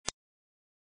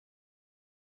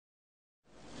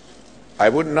I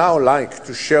would now like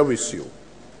to share with you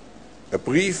a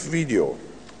brief video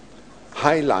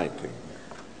highlighting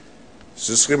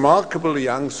these remarkable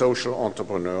young social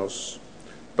entrepreneurs.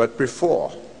 But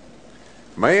before,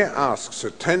 may I ask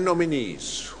the 10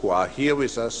 nominees who are here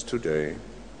with us today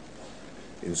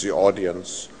in the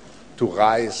audience to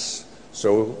rise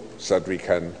so that we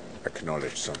can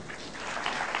acknowledge them.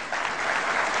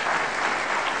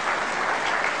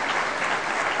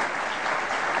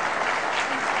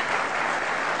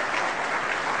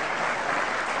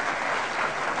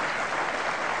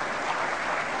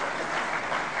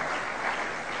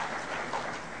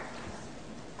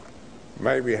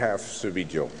 May we have the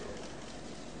video?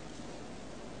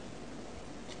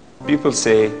 People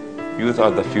say youth are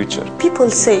the future. People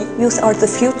say youth are the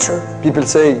future. People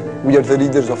say we are the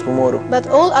leaders of tomorrow. But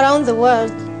all around the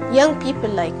world, young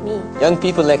people like me. Young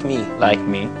people like me. Like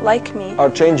me. Like me. Are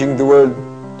changing the world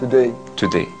today.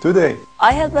 Today.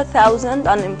 I help 1,000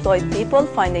 unemployed people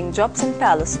finding jobs in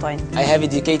Palestine. I have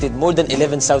educated more than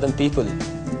 11,000 people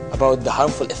about the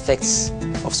harmful effects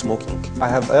of smoking. I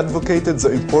have advocated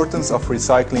the importance of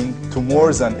recycling to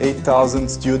more than 8,000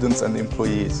 students and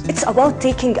employees. It's about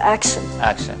taking action.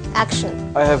 Action.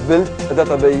 I have built a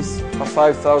database of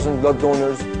 5,000 blood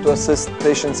donors to assist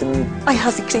patients in need. I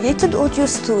have created audio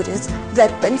stories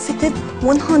that benefited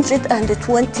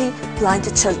 120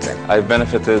 blind children. I've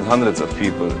benefited hundreds of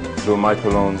people through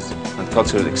microloans and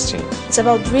cultural exchange. It's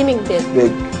about dreaming big.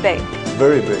 Big.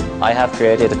 Very big. I have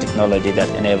created a technology that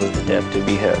enables the deaf to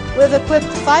be heard. We've equipped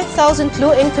 5,000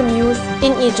 low-income youth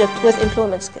in Egypt with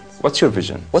employment skills. What's your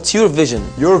vision? What's your vision?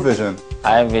 Your vision.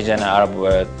 I envision an Arab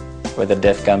world where the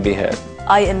deaf can be heard.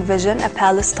 I envision a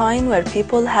Palestine where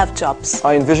people have jobs.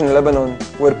 I envision Lebanon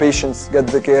where patients get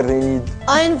the care they need.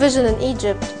 I envision an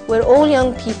Egypt where all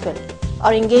young people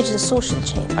are engaged in social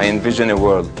change. I envision a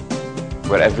world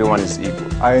where everyone is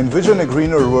equal. I envision a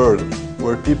greener world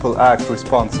where people act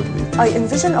responsibly. I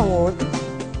envision a world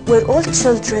where all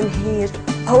children hear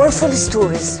powerful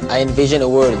stories. I envision a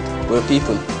world where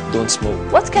people don't smoke.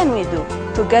 What can we do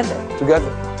together?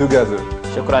 Together.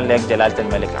 شكرا لك جلالة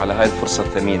الملك على هاي الفرصة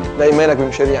الثمينة. لإيمانك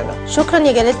بمشاريعنا. شكرا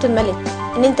يا جلالة الملك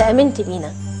إن أنت آمنت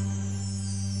بينا.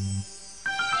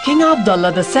 King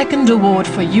Abdullah II Award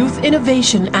for Youth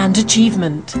Innovation and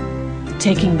Achievement,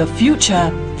 taking the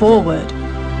future forward.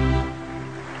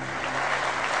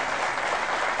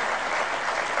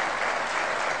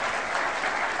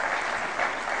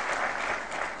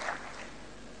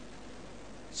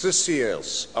 This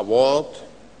year's award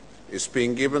is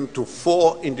being given to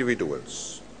 4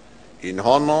 individuals in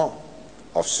honor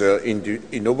of their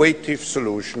innovative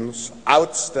solutions,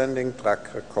 outstanding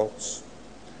track records,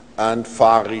 and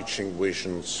far-reaching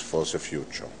visions for the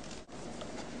future.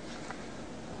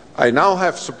 I now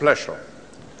have the pleasure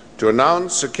to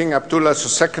announce the King Abdullah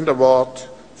II Award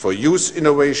for Youth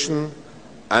Innovation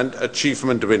and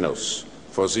Achievement winners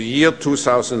for the year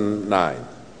 2009.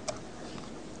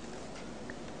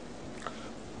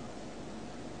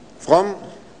 From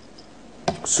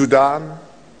Sudan,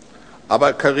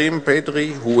 Abba Karim Petri,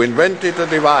 who invented a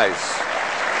device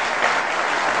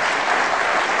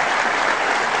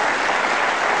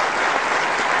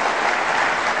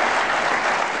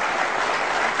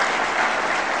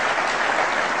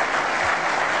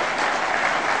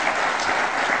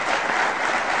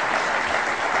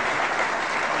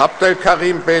Abdel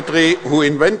Karim Petri, who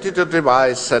invented a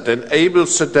device that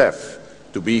enables the deaf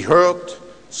to be heard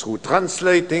through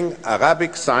translating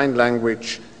Arabic Sign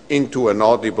Language into an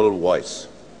audible voice.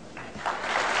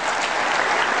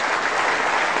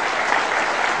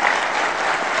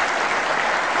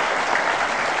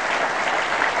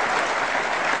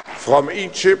 From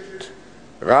Egypt,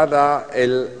 Raghda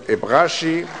El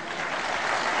Ebrashi,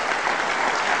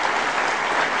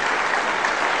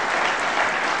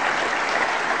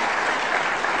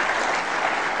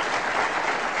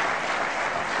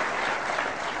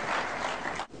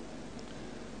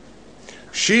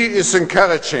 she is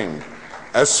encouraging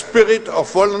a spirit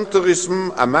of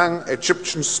volunteerism among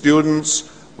Egyptian students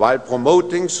while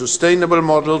promoting sustainable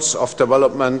models of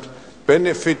development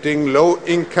benefiting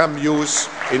low-income youth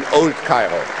in Old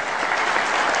Cairo.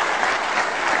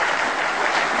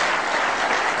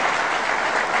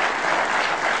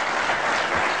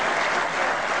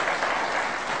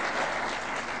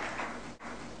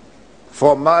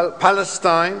 For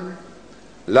Palestine,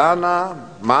 Lana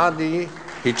Mahdi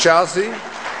Hijazi,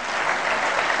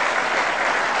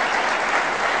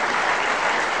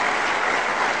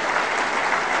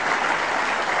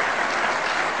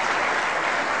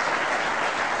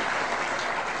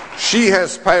 she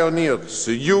has pioneered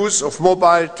the use of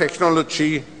mobile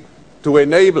technology to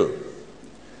enable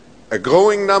a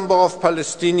growing number of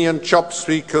Palestinian job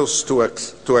seekers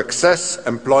to access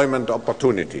employment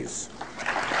opportunities.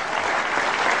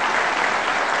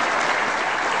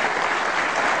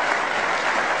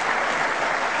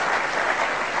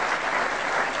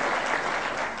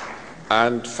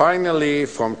 And finally,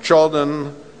 from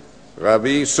Jordan,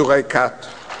 Rabbi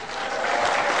Sureikat.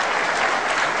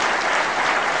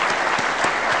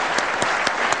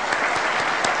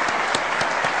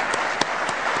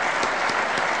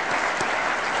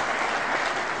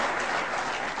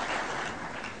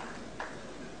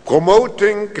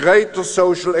 Promoting greater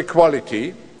social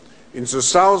equality in the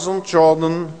southern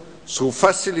Jordan through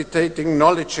facilitating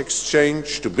knowledge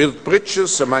exchange to build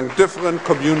bridges among different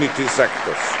community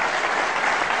sectors.